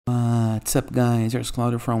What's up guys, here's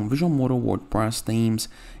Claudio from Visualmodo WordPress themes,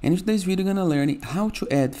 and in today's video I'm gonna learn how to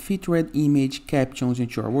add featured image captions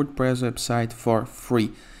into your WordPress website for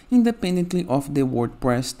free, independently of the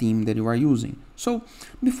WordPress theme that you are using. So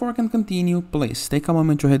before I can continue, please take a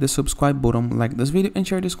moment to hit the subscribe button, like this video and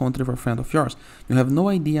share this content with a friend of yours. You have no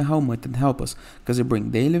idea how much it helps us, because I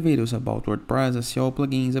bring daily videos about WordPress, SEO,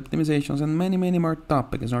 plugins, optimizations and many more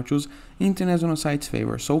topics or choose international sites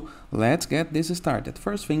favor. So let's get this started.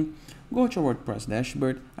 First thing, go to your WordPress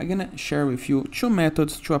dashboard. I'm gonna share with you two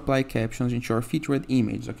methods to apply captions into your featured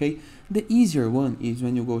image, okay? The easier one is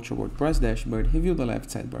when you go to your WordPress dashboard, review the left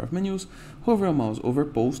sidebar of menus, hover your mouse over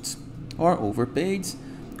posts or over pages,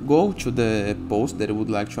 go to the post that you would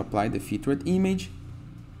like to apply the featured image.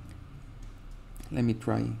 Let me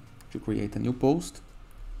try to create a new post.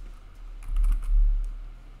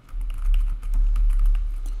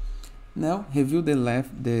 Now review the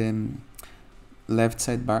left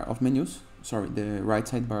sidebar of menus, the right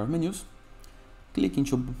sidebar of menus. Click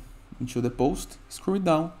into the post, scroll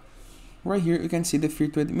down. Right here you can see the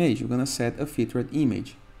featured image. You're gonna set a featured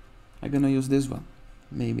image. I'm gonna use this one,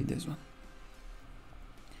 maybe this one.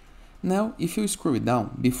 Now if you scroll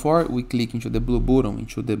down, before we click into the blue button,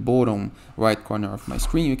 into the bottom right corner of my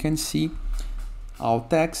screen, you can see alt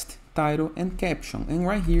text, title and caption, and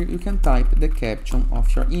right here you can type the caption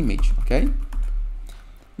of your image, okay?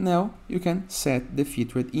 Now you can set the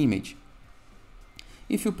featured image.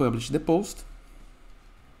 If you publish the post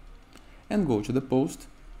and go to the post,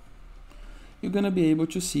 you're gonna be able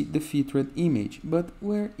to see the featured image, but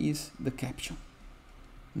where is the caption?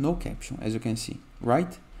 No caption, as you can see,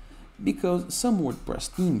 right? Because some WordPress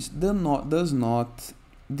themes does not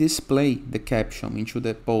display the caption into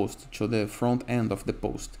the post, to the front end of the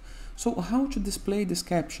post. So how to display this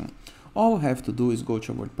caption? All you have to do is go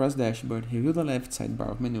to your WordPress dashboard, review the left sidebar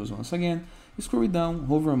of menus once again, scroll down,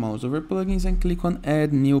 hover mouse over plugins and click on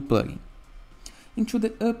add new plugin. Into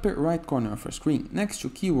the upper right corner of your screen, next to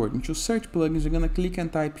keyword, into search plugins, you're gonna click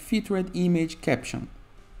and type featured image caption.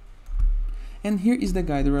 And here is the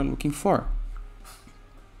guide we're looking for,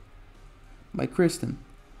 by Kristen.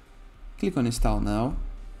 Click on install now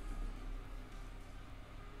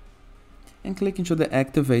and click into the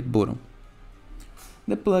activate button.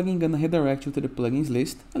 The plugin gonna redirect you to the plugins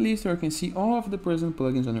list, a list where you can see all of the present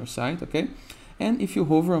plugins on your site, okay? And if you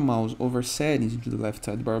hover a mouse over settings into the left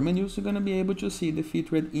sidebar menus, you're gonna be able to see the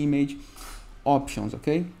featured image options,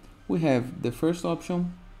 okay? We have the first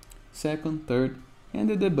option, second, third, and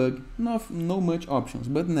the debug. No much options,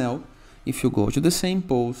 but now if you go to the same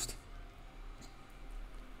post,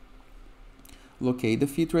 locate the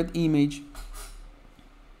featured image,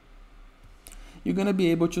 you're gonna be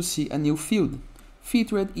able to see a new field,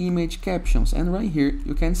 featured image captions, and right here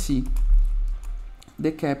you can see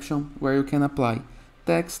the caption where you can apply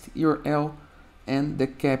text, URL and the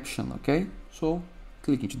caption, okay? So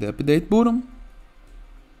click into the update button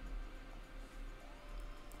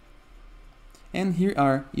and here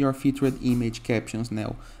are your featured image captions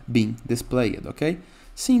now being displayed, okay?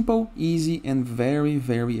 Simple, easy and very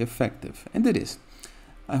effective, and it is.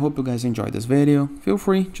 I hope you guys enjoyed this video. Feel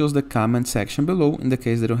free to use the comment section below in the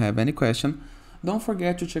case that you have any question. Don't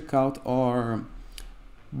forget to check out our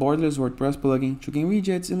Borderless WordPress plugin to gain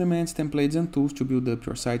widgets, elements, templates and tools to build up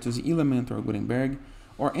your site using Element or Gutenberg,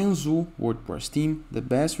 or Enzo WordPress theme, the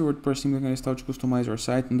best WordPress theme that can start to customize your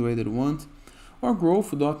site in the way that you want, or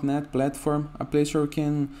Growth.net platform, a place where you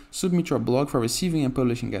can submit your blog for receiving and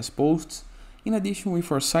publishing guest posts. In addition,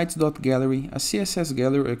 with our sites.gallery, a CSS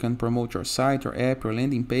gallery where you can promote your site, your app, your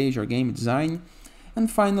landing page, your game design. And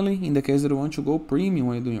finally, in the case that you want to go premium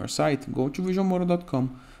when you're doing your site, go to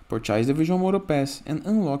visualmodo.com, purchase the Visualmodo Pass and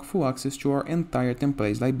unlock full access to our entire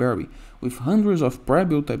templates library, with hundreds of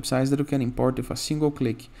pre-built websites that you can import with a single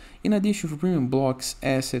click. In addition to premium blocks,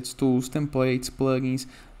 assets, tools, templates, plugins,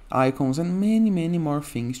 icons and many more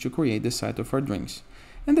things to create the site of our dreams.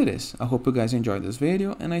 And it is. I hope you guys enjoyed this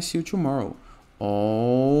video and I see you tomorrow.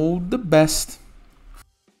 All the best!